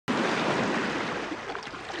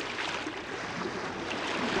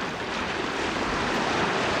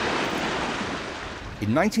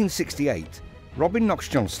In 1968, Robin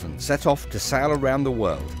Knox-Johnston set off to sail around the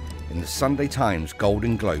world in the Sunday Times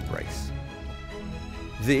Golden Globe race.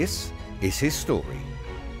 This is his story.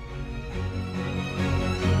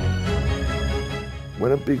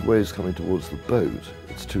 When a big wave is coming towards the boat,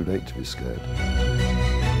 it's too late to be scared.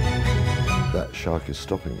 That shark is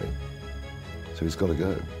stopping me, so he's got to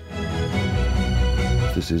go.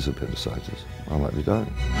 If this is appendicitis, I might be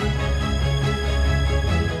dying.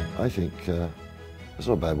 I think it's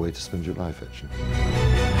not a bad way to spend your life, actually.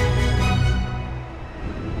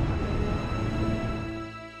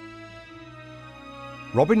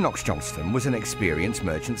 Robin Knox-Johnston was an experienced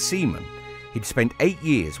merchant seaman. He'd spent 8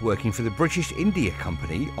 years working for the British India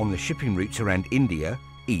Company on the shipping routes around India,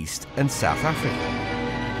 East and South Africa.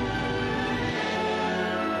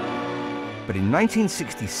 But in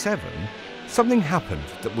 1967, something happened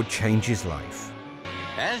that would change his life.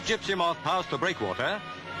 As Gypsy Moth passed the breakwater,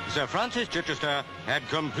 Sir Francis Chichester had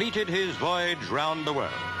completed his voyage round the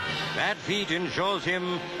world. That feat ensures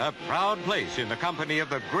him a proud place in the company of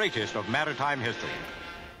the greatest of maritime history.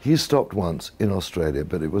 He stopped once in Australia,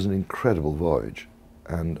 but it was an incredible voyage.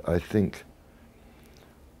 And I think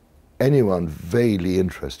anyone vaguely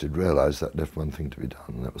interested realised that left one thing to be done,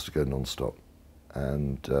 and that was to go non-stop.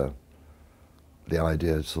 And the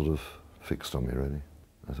idea sort of fixed on me, really.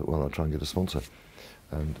 I thought, well, I'll try and get a sponsor.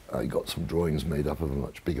 And I got some drawings made up of a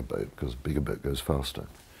much bigger boat, because a bigger boat goes faster.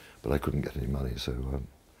 But I couldn't get any money, so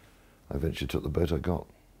I eventually took the boat I got.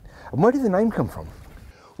 And where did the name come from?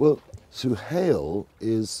 Well, Suhail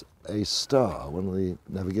is a star, one of the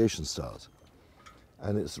navigation stars,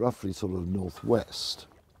 and it's roughly sort of northwest.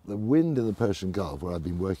 The wind in the Persian Gulf, where I've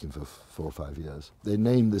been working for 4 or 5 years, they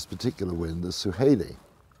named this particular wind the Suhaili.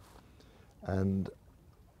 And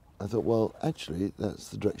I thought, well, actually, that's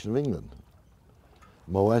the direction of England.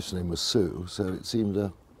 My wife's name was Sue, so it seemed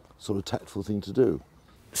a sort of tactful thing to do.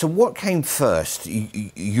 So what came first,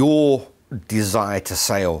 your desire to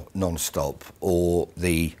sail non-stop or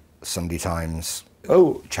the Sunday Times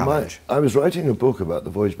challenge? I was writing a book about the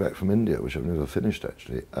voyage back from India, which I've never finished,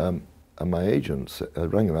 actually. And my agent, I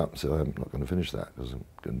rang him up and said, I'm not going to finish that because I'm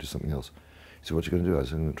going to do something else. He said, what are you going to do? I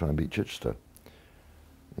said, I'm going to try and beat Chichester.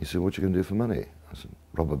 He said, what are you going to do for money? I said,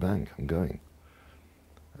 rob a bank, I'm going.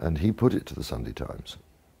 And he put it to the Sunday Times.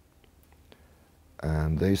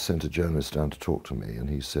 And they sent a journalist down to talk to me, and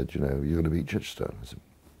he said, you know, you're going to beat Chichester. I said,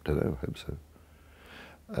 don't know, I hope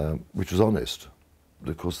so. Which was honest. But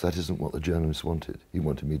of course, that isn't what the journalist wanted. He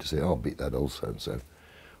wanted me to say, I'll beat that old so-and-so.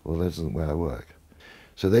 Well, that isn't the way I work.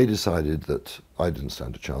 So they decided that I didn't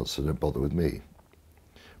stand a chance, so don't bother with me.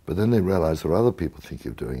 But then they realized there were other people thinking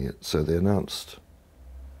of doing it, so they announced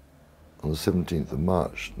on the 17th of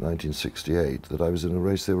March, 1968, that I was in a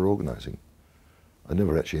race they were organising. I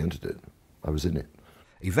never actually entered it. I was in it.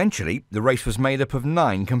 Eventually, the race was made up of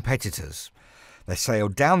 9 competitors. They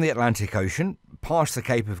sailed down the Atlantic Ocean, past the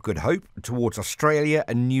Cape of Good Hope, towards Australia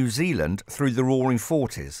and New Zealand through the Roaring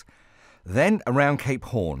Forties, then around Cape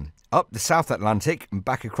Horn, up the South Atlantic and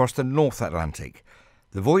back across the North Atlantic.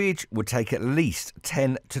 The voyage would take at least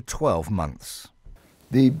 10 to 12 months.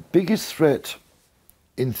 The biggest threat,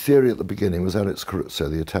 in theory at the beginning, was Alex Caruso,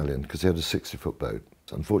 the Italian, because he had a 60-foot boat.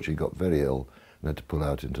 Unfortunately, he got very ill and had to pull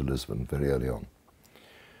out into Lisbon very early on.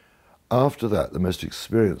 After that, the most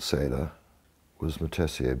experienced sailor was Bernard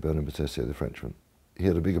Matessier, the Frenchman. He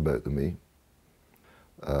had a bigger boat than me,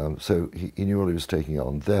 so he knew what he was taking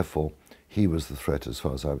on. Therefore, he was the threat as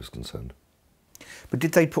far as I was concerned. But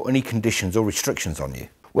did they put any conditions or restrictions on you?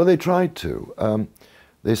 Well, they tried to.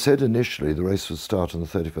 They said initially the race would start on the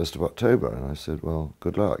 31st of October, and I said, well,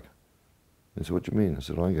 good luck. They said, what do you mean? I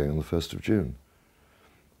said, well, I'm going on the 1st of June.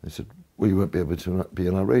 They said, well, you won't be able to be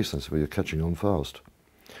in our race. I said, well, you're catching on fast.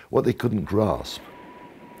 What they couldn't grasp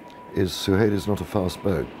is Suhail is not a fast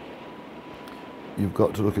boat. You've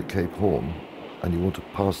got to look at Cape Horn, and you want to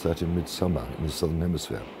pass that in midsummer in the southern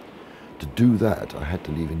hemisphere. To do that, I had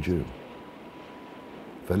to leave in June.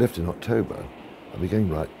 If I left in October, I'd be going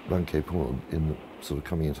right round Cape Horn in the, sort of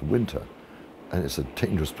coming into winter, and it's a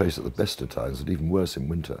dangerous place at the best of times, and even worse in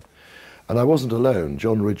winter. And I wasn't alone.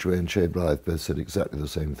 John Ridgway and Che Blythe both said exactly the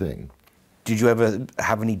same thing. Did you ever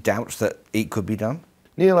have any doubts that it could be done?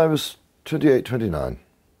 Neil, I was 28, 29.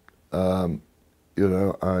 You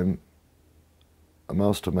know, I'm a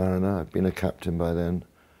master mariner. I've been a captain by then.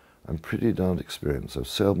 I'm pretty darned experienced. I've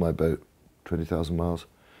sailed my boat 20,000 miles,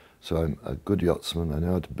 so I'm a good yachtsman. I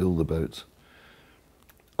know how to build the boats.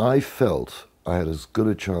 I felt I had as good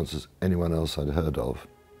a chance as anyone else I'd heard of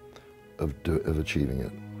achieving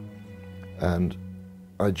it. And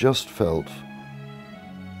I just felt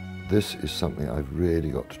this is something I've really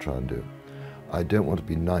got to try and do. I don't want to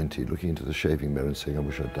be 90 looking into the shaving mirror and saying, I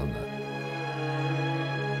wish I'd done that.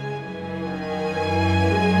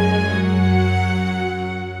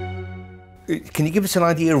 Can you give us an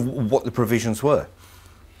idea of what the provisions were?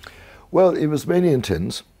 Well, it was mainly in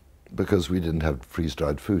tins, because we didn't have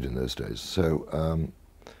freeze-dried food in those days. So,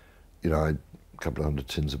 you know, I had a couple of hundred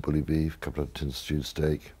tins of bully beef, a couple of tins of stewed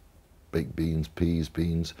steak, baked beans, peas,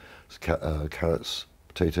 beans, carrots,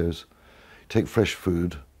 potatoes. Take fresh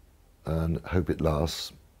food and hope it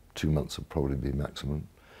lasts. 2 months would probably be maximum.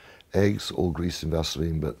 Eggs, all greased in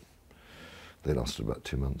Vaseline, but they lasted about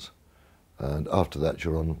 2 months. And after that,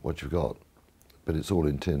 you're on what you've got. But it's all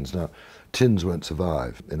in tins. Now, tins won't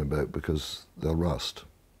survive in a boat because they'll rust.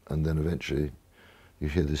 And then eventually you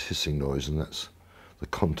hear this hissing noise, and that's the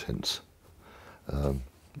contents.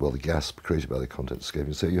 Well, the gas created by the contents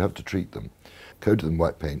escaping. So you have to treat them. Coated them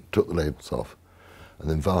white paint, took the labels off, and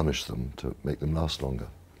then varnished them to make them last longer.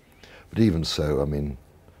 But even so, I mean,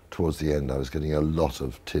 towards the end I was getting a lot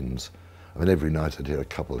of tins. I mean, every night I'd hear a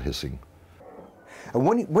couple hissing. And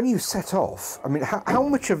when you set off, I mean, how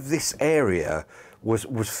much of this area was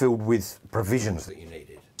filled with provisions that you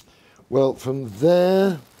needed? Well, from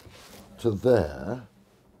there to there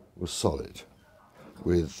was solid,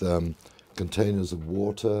 with containers of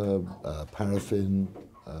water, paraffin,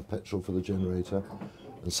 petrol for the generator,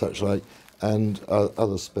 and such like, and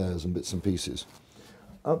other spares and bits and pieces.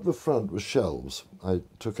 Up the front was shelves. I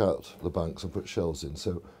took out the bunks and put shelves in,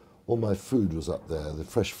 so all my food was up there, the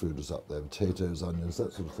fresh food was up there, potatoes, onions,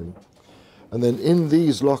 that sort of thing. And then in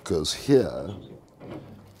these lockers here,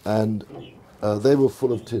 and they were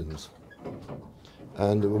full of tins.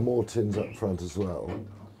 And there were more tins up front as well.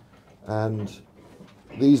 And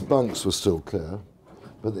these bunks were still clear,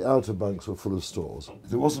 but the outer bunks were full of stores.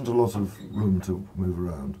 There wasn't a lot of room to move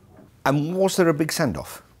around. And was there a big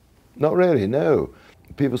send-off? Not really, no.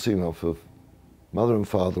 People see me off of mother and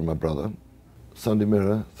father and my brother, Sunday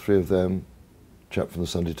Mirror, 3 of them, chap from the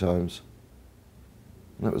Sunday Times.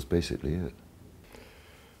 And that was basically it.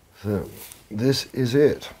 So this is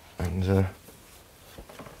it. And now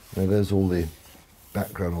there's all the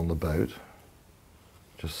background on the boat,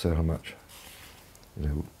 just so how much, you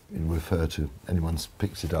know, you refer to, anyone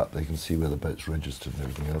picks it up, they can see where the boat's registered and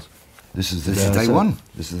everything else. This is day one.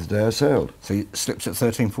 This is the day I sailed. So you slipped at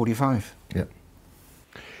 13:45? Yeah.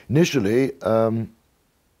 Initially,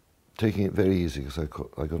 taking it very easy because I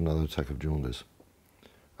got another attack of jaundice.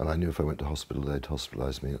 And I knew if I went to hospital, they'd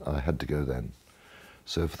hospitalise me. I had to go then.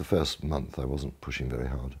 So for the first month, I wasn't pushing very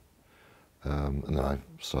hard. And then I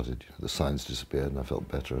started, the signs disappeared and I felt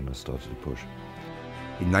better and I started to push.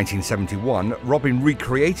 In 1971, Robin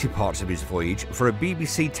recreated parts of his voyage for a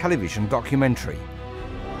BBC television documentary.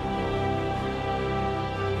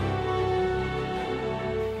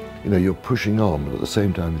 You know, you're pushing on, but at the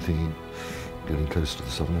same time you're thinking, getting close to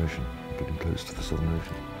the Southern Ocean, getting close to the Southern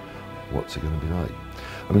Ocean. What's it going to be like?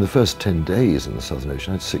 I mean, the first 10 days in the Southern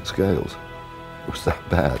Ocean, I had 6 gales. It was that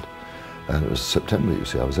bad. And it was September, you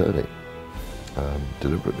see, I was early,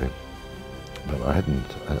 deliberately. But I hadn't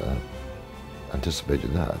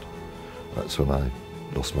anticipated that. That's when I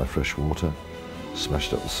lost my fresh water,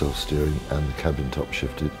 smashed up the self-steering, and the cabin top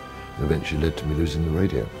shifted, and eventually led to me losing the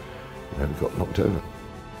radio. You know, we got knocked over.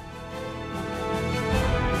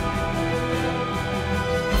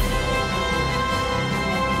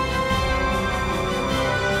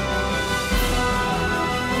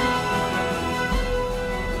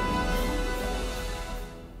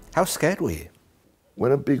 How scared were you?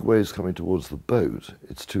 When a big wave's coming towards the boat,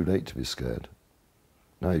 it's too late to be scared.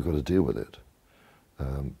 Now you've got to deal with it.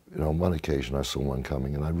 You know, on one occasion I saw one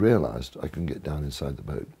coming and I realised I couldn't get down inside the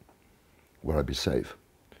boat where I'd be safe.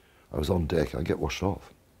 I was on deck, I'd get washed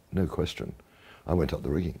off, no question. I went up the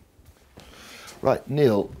rigging. Right,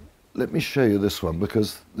 Neil, let me show you this one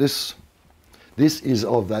because this is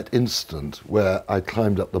of that instant where I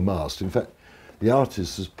climbed up the mast. In fact, the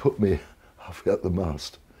artist has put me halfway up the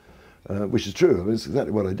mast. Which is true, I mean, it's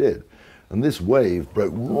exactly what I did. And this wave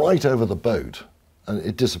broke right over the boat and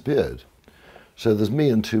it disappeared. So there's me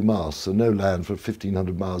and 2 masts and no land for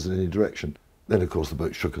 1,500 miles in any direction. Then of course the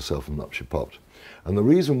boat shook herself and up she popped. And the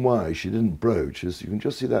reason why she didn't broach is you can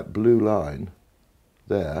just see that blue line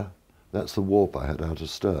there. That's the warp I had out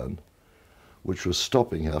astern, which was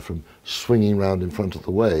stopping her from swinging round in front of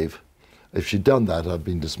the wave. If she'd done that, I'd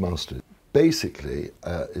been dismasted. Basically,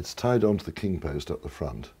 it's tied onto the king post up the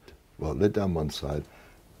front. Well, led down one side,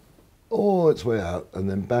 all its way out, and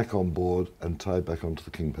then back on board and tied back onto the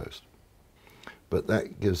king post. But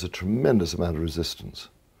that gives a tremendous amount of resistance.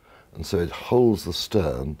 And so it holds the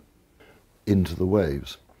stern into the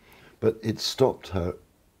waves. But it stopped her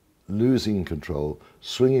losing control,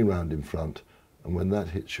 swinging round in front, And when that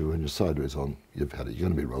hits you and you're sideways on, you've had it, you're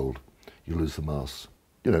going to be rolled, you lose the mast.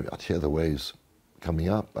 You know, I'd hear the waves coming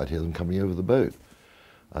up, I'd hear them coming over the boat.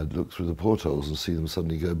 I'd look through the portholes and see them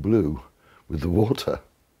suddenly go blue with the water.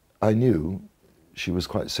 I knew she was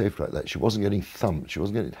quite safe like that. She wasn't getting thumped, she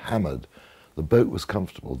wasn't getting hammered. The boat was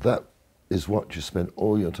comfortable. That is what you spend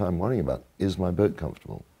all your time worrying about. Is my boat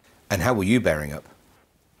comfortable? And how were you bearing up?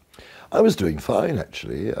 I was doing fine,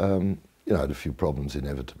 actually. You know, I had a few problems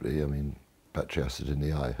inevitably. I mean, battery acid in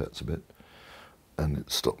the eye hurts a bit, and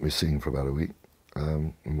it stopped me seeing for about a week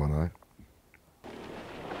in one eye.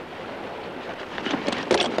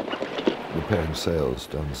 Repairing sails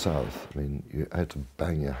down south, I mean, you had to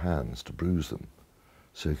bang your hands to bruise them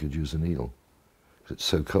so you could use a needle, because it's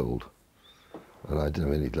so cold. And I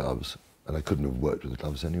didn't have any gloves, and I couldn't have worked with the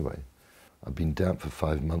gloves anyway. I've been damp for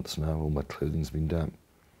 5 months now, all my clothing's been damp.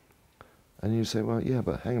 And you say, well, yeah,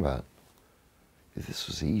 but hang about. If this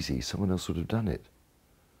was easy, someone else would have done it.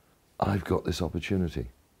 I've got this opportunity.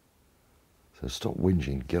 So stop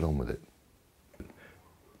whinging, get on with it.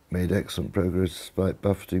 Made excellent progress despite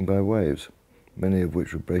buffeting by waves, many of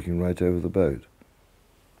which were breaking right over the boat.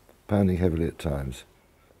 Pounding heavily at times.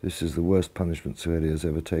 This is the worst punishment Sir Eddie has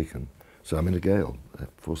ever taken. So I'm in a gale,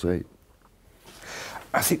 force 8.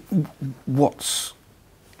 I think what's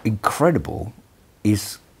incredible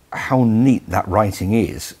is how neat that writing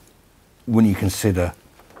is when you consider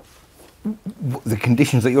the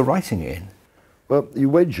conditions that you're writing it in. Well, you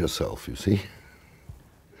wedge yourself, you see.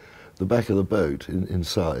 The back of the boat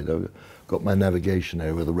inside, I've got my navigation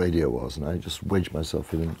area where the radio was, and I just wedged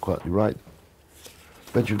myself in and quietly write.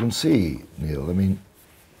 But you can see, Neil, I mean,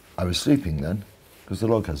 I was sleeping then, because the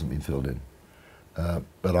log hasn't been filled in.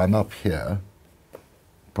 But I'm up here,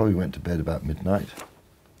 probably went to bed about midnight,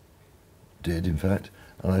 did in fact,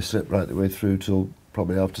 and I slept right the way through till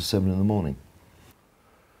probably after 7 in the morning.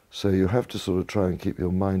 So you have to sort of try and keep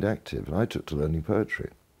your mind active, and I took to learning poetry.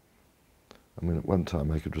 I mean, at one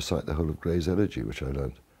time I could recite the whole of Gray's Elegy, which I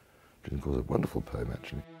learned, which is a wonderful poem,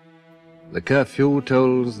 actually. The curfew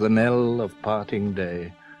tolls the knell of parting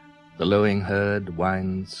day. The lowing herd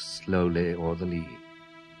winds slowly o'er the lea.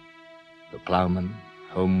 The ploughman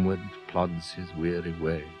homeward plods his weary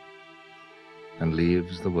way, and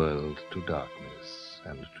leaves the world to darkness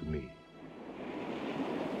and to me.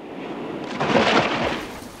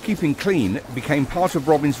 Keeping clean became part of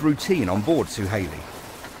Robin's routine on board Sue Haley.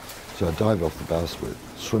 So I dive off the bowsprit,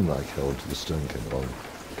 swim like hell until the stern came along,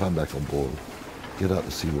 climb back on board, get out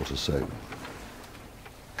the seawater soap,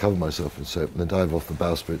 cover myself in soap, and then dive off the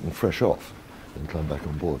bowsprit and fresh off, then climb back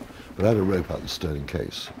on board. But I had a rope out the stern in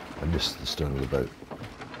case I missed the stern of the boat.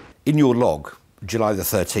 In your log, July the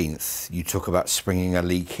 13th, you talk about springing a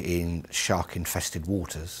leak in shark-infested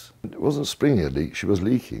waters. It wasn't springing a leak, she was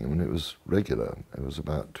leaking. I mean, it was regular. It was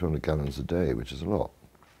about 200 gallons a day, which is a lot.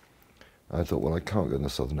 I thought, well, I can't go in the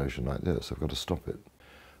Southern Ocean like this, I've got to stop it.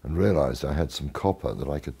 And realised I had some copper that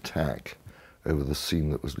I could tack over the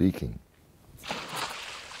seam that was leaking.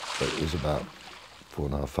 But it was about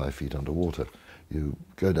 4.5, 5 feet underwater. You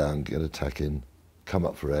go down, get a tack in, come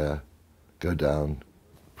up for air, go down,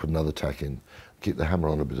 put another tack in, keep the hammer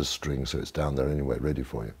on a bit of string so it's down there anyway, ready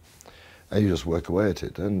for you. And you just work away at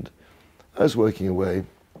it. And I was working away,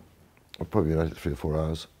 I'd probably been at it 3 or 4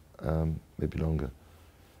 hours, maybe longer.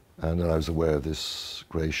 And then I was aware of this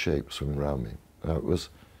grey shape swimming around me.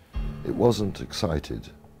 It wasn't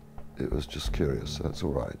excited, it was just curious, so that's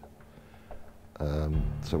all right.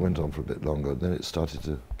 So I went on for a bit longer, then it started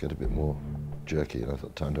to get a bit more jerky, and I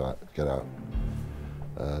thought, time to get out.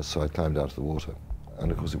 So I climbed out of the water,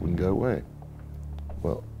 and of course it wouldn't go away.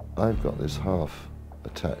 Well, I've got this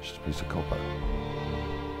half-attached piece of copper.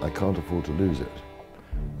 I can't afford to lose it.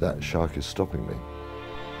 That shark is stopping me,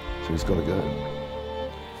 so he's got to go.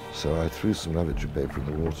 So I threw some lavatory paper in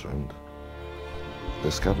the water, and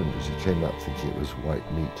the scavengers, he came up thinking it was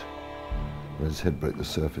white meat. When his head broke the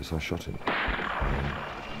surface, I shot him.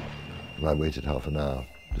 And I waited half an hour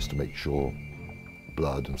just to make sure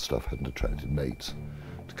blood and stuff hadn't attracted mates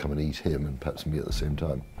to come and eat him and perhaps me at the same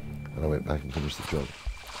time. And I went back and finished the job.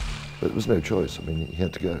 But there was no choice. I mean, he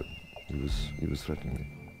had to go. He was threatening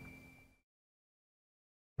me.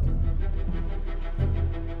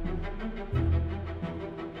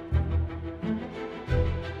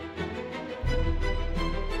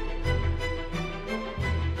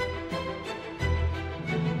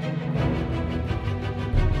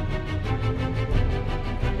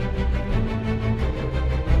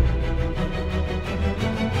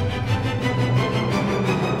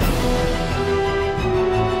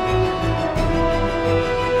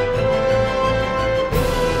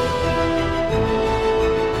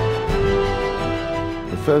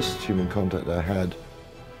 first human contact I had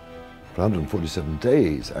for 147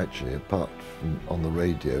 days, actually, apart from on the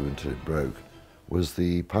radio until it broke, was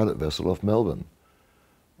the pilot vessel off Melbourne.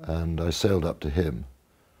 And I sailed up to him,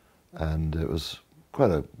 and it was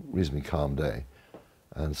quite a reasonably calm day.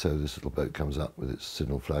 And so this little boat comes up with its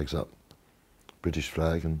signal flags up, British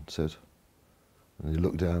flag, and said, and he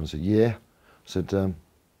looked down and said, yeah. I said,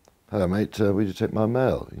 hello mate, will you take my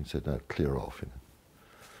mail? He said, no, clear off. You know.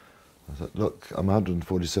 I thought, look, I'm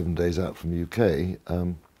 147 days out from the UK.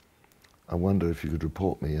 I wonder if you could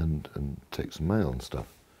report me and take some mail and stuff.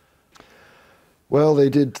 Well, they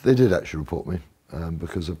did actually report me,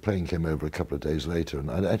 because a plane came over a couple of days later,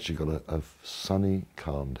 and I'd actually got a sunny,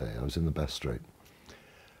 calm day. I was in the Bass Strait,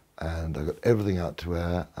 and I got everything out to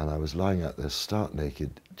air, and I was lying out there stark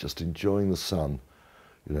naked, just enjoying the sun,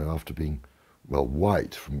 you know, after being, well,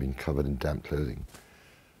 white from being covered in damp clothing.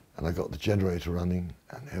 And I got the generator running,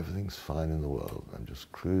 and everything's fine in the world. I'm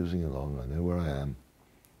just cruising along, I know where I am.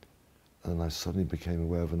 And I suddenly became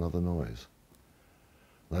aware of another noise.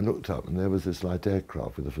 And I looked up, and there was this light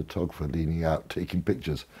aircraft with a photographer leaning out, taking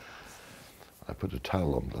pictures. I put a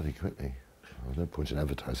towel on bloody quickly. There's no point in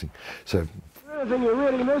advertising. So, anything you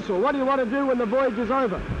really miss, or what do you want to do when the voyage is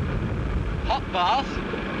over? Hot bath.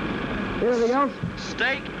 Anything else?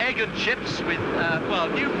 Steak, egg and chips with, well,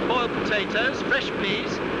 new boiled potatoes, fresh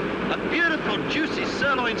peas, a beautiful juicy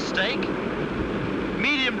sirloin steak,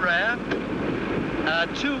 medium rare,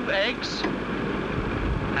 2 eggs,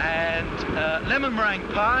 and lemon meringue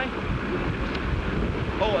pie.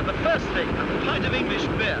 Oh, and the first thing, a pint of English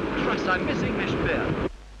beer. Christ, I miss English beer.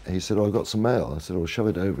 he said, oh, I've got some mail. I said, oh, shove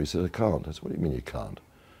it over. He said, I can't. I said, what do you mean you can't?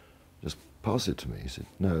 Just pass it to me. He said,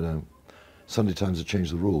 no. Sunday Times have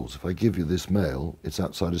changed the rules. If I give you this mail, it's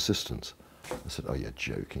outside assistance. I said, oh, you're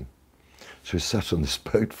joking. So he sat on this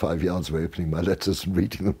boat 5 yards away, opening my letters and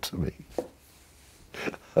reading them to me.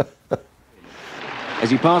 As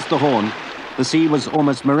he passed the Horn, the sea was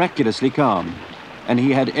almost miraculously calm, and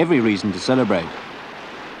he had every reason to celebrate.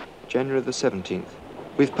 January the 17th.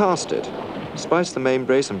 We've passed it, spiced the main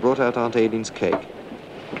brace and brought out Aunt Aileen's cake.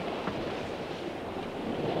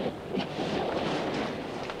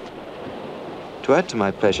 To add to my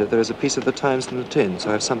pleasure, there is a piece of the Times in the tin, so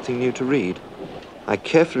I have something new to read. I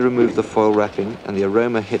carefully removed the foil wrapping, and the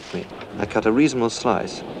aroma hit me. I cut a reasonable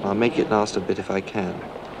slice. I'll make it last a bit if I can.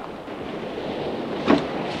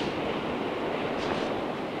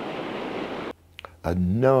 I had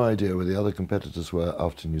no idea where the other competitors were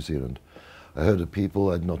after New Zealand. I heard of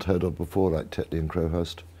people I'd not heard of before, like Tetley and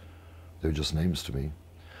Crowhurst. They were just names to me.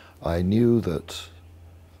 I knew that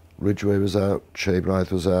Ridgway was out, Shea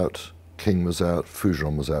Blythe was out, King was out,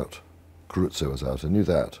 Fougeron was out, Caruzzo was out. I knew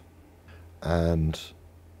that. And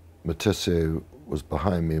Matessio was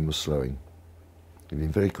behind me and was slowing. He'd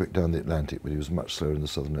been very quick down the Atlantic, but he was much slower in the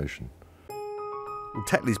Southern Ocean. Well,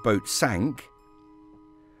 Tetley's boat sank.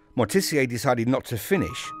 Morticia decided not to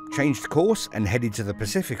finish, changed course and headed to the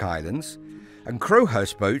Pacific Islands, and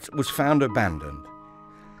Crowhurst's boat was found abandoned.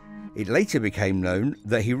 It later became known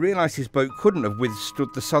that he realised his boat couldn't have withstood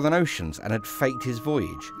the Southern Oceans and had faked his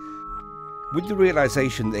voyage. With the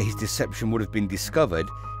realisation that his deception would have been discovered,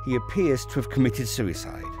 he appears to have committed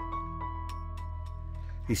suicide.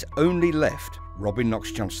 This only left Robin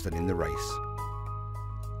Knox-Johnston in the race.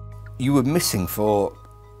 You were missing for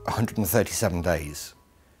 137 days.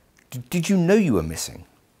 Did you know you were missing?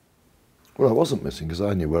 Well, I wasn't missing because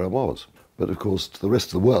I knew where I was. But of course, to the rest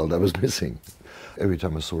of the world, I was missing. Every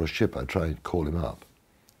time I saw a ship, I'd try and call him up.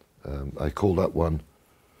 I called up one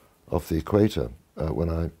off the equator when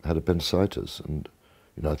I had appendicitis, and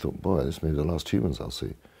I thought, boy, this may be the last humans I'll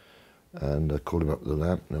see. And I called him up with a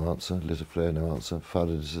lamp, no answer, lit a flare, no answer, fired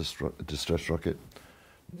a distress rocket.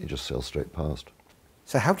 He just sailed straight past.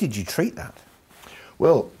 So how did you treat that?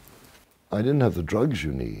 Well, I didn't have the drugs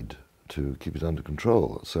you need to keep it under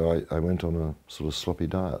control, so I went on a sort of sloppy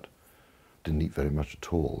diet. Didn't eat very much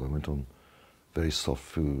at all. I went on very soft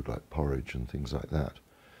food like porridge and things like that.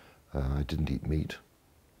 I didn't eat meat,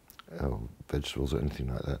 or vegetables or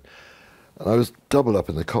anything like that. And I was doubled up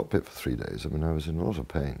in the cockpit for 3 days. I mean, I was in a lot of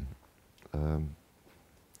pain. And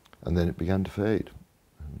then it began to fade.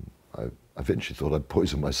 And I eventually thought I'd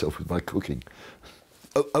poisoned myself with my cooking.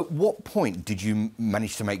 At what point did you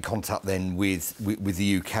manage to make contact then with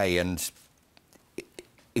the UK and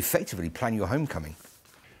effectively plan your homecoming?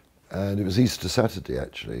 And it was Easter Saturday,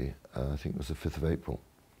 actually. I think it was the 5th of April.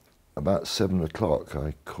 About 7 o'clock,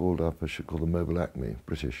 I called up a ship called the Mobile Acme,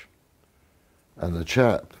 British. And the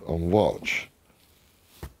chap on watch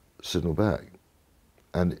signalled back.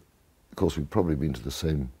 And, of course, we'd probably been to the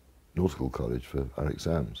same nautical college for our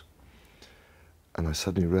exams. And I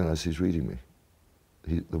suddenly realised he's reading me.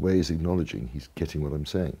 the way he's acknowledging, he's getting what I'm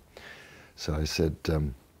saying. So I said,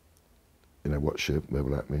 you know, what ship, where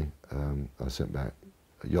will that be? I sent back,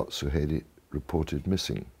 a yacht Suhaili reported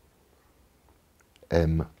missing.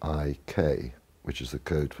 MIK, which is the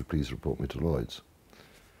code for please report me to Lloyd's.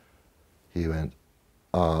 He went,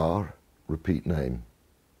 R, repeat name.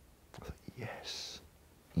 I thought, yes,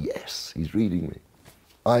 yes, he's reading me.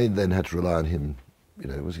 I then had to rely on him. You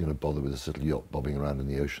know, was he going to bother with this little yacht bobbing around in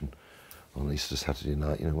the ocean on Easter Saturday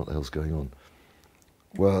night? You know, what the hell's going on?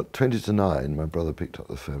 Well, 20 to 9, my brother picked up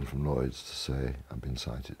the phone from Lloyd's to say, I've been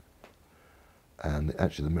sighted. And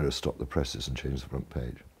actually the Mirror stopped the presses and changed the front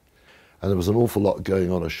page. And there was an awful lot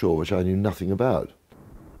going on ashore which I knew nothing about.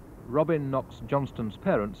 Robin Knox-Johnston's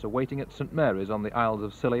parents are waiting at St Mary's on the Isles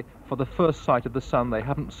of Scilly for the first sight of the sun they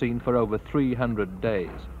haven't seen for over 300 days.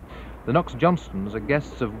 The Knox-Johnstons are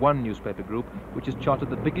guests of one newspaper group which has chartered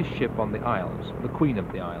the biggest ship on the Isles, the Queen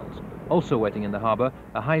of the Isles. Also waiting in the harbour,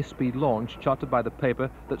 a high-speed launch chartered by the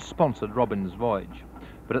paper that sponsored Robin's voyage.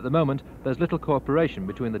 But at the moment, there's little cooperation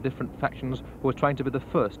between the different factions who are trying to be the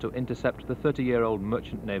first to intercept the 30-year-old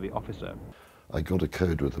Merchant Navy officer. I got a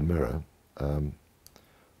code with the Mirror,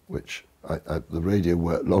 which the radio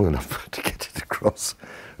worked long enough to get it across,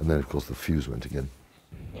 and then of course the fuse went again.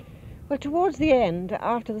 Well, towards the end,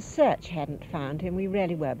 after the search hadn't found him, we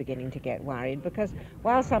really were beginning to get worried, because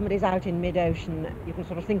while somebody's out in mid-ocean, you can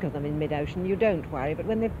sort of think of them in mid-ocean, you don't worry, but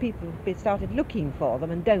when the people started looking for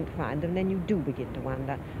them and don't find them, then you do begin to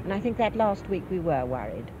wonder. And I think that last week we were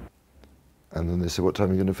worried. And then they said, what time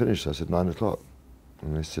are you going to finish? I said, 9 o'clock.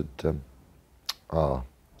 And they said, am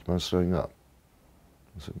I slowing up?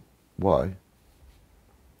 I said, why?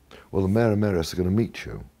 Well, the Mayor and Mayoress are going to meet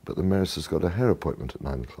you, but the Mayoress has got a hair appointment at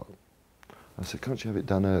 9 o'clock. I said, can't you have it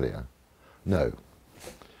done earlier? No.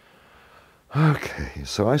 Okay,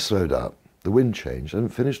 so I slowed up. The wind changed. I hadn't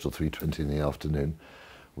finished till 3:20 in the afternoon,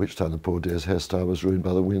 which time the poor dear's hairstyle was ruined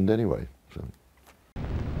by the wind anyway. So.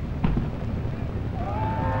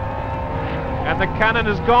 And the cannon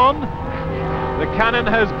has gone. The cannon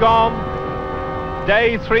has gone.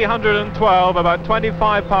 Day 312, about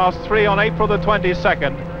 25 past 3 on April the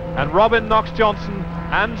 22nd. And Robin Knox-Johnston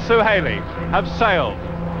and Suhaili have sailed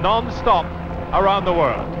non-stop around the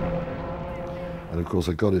world. And of course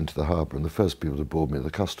I got into the harbour, and the first people to board me are the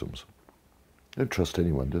customs. They don't trust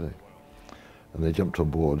anyone, do they? And they jumped on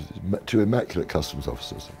board, two immaculate customs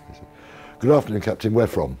officers. They said, good afternoon, Captain, where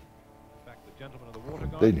from?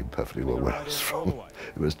 And they knew perfectly well where I was from.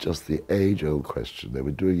 It was just the age-old question. They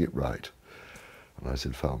were doing it right. And I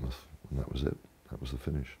said Falmouth, and that was it. That was the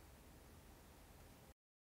finish.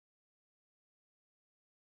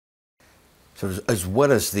 So as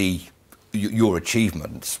well as your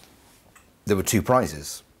achievements, there were two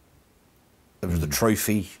prizes. There was the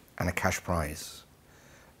trophy and a cash prize.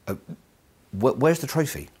 Where's the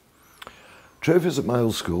trophy? Trophy's at my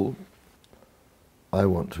old school. I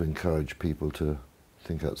want to encourage people to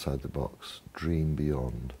think outside the box, dream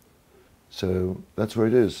beyond. So that's where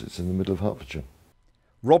it is. It's in the middle of Hertfordshire.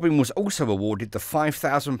 Robin was also awarded the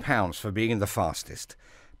 £5,000 for being the fastest,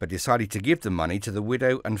 but decided to give the money to the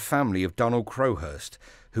widow and family of Donald Crowhurst,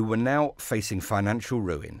 who were now facing financial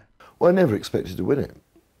ruin. Well, I never expected to win it,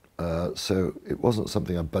 so it wasn't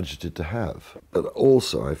something I budgeted to have. But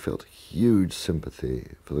also I felt huge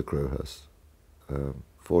sympathy for the Crowhursts.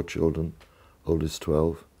 4 children, oldest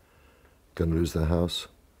 12, going to lose their house,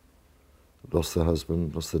 lost their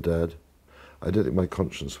husband, lost their dad. I don't think my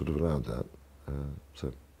conscience would have allowed that, so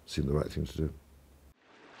it seemed the right thing to do.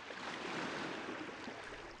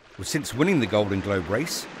 Well, since winning the Golden Globe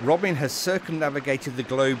race, Robin has circumnavigated the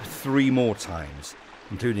globe 3 more times,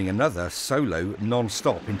 including another solo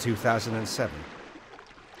non-stop in 2007.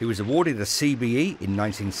 He was awarded a CBE in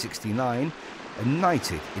 1969 and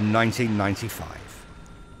knighted in 1995.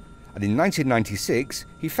 And in 1996,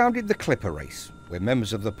 he founded the Clipper Race, where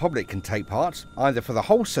members of the public can take part either for the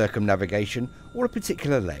whole circumnavigation or a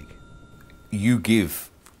particular leg. You give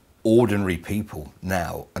ordinary people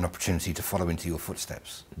now an opportunity to follow into your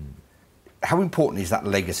footsteps. How important is that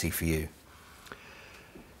legacy for you?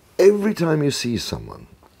 Every time you see someone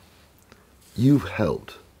you've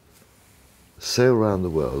helped sail around the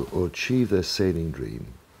world or achieve their sailing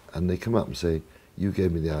dream, and they come up and say, you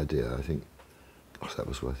gave me the idea, I think, gosh, that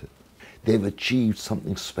was worth it. They've achieved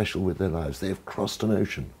something special with their lives. They've crossed an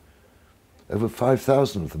ocean. Over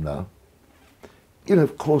 5,000 of them now. You know,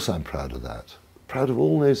 of course I'm proud of that. Proud of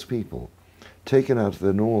all those people taken out of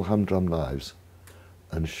their normal humdrum lives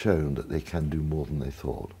and shown that they can do more than they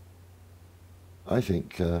thought. I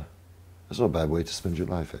think that's not a bad way to spend your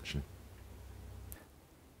life, actually.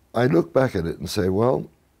 I look back at it and say, well,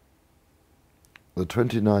 The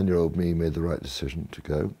 29-year-old me made the right decision to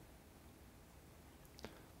go.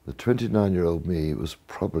 The 29-year-old me was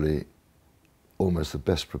probably almost the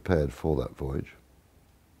best prepared for that voyage.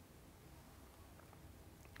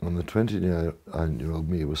 And the 29-year-old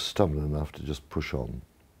me was stubborn enough to just push on.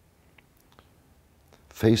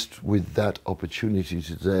 Faced with that opportunity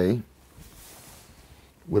today,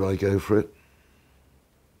 would I go for it?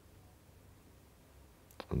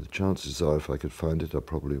 And the chances are, if I could find it, I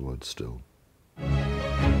probably would still.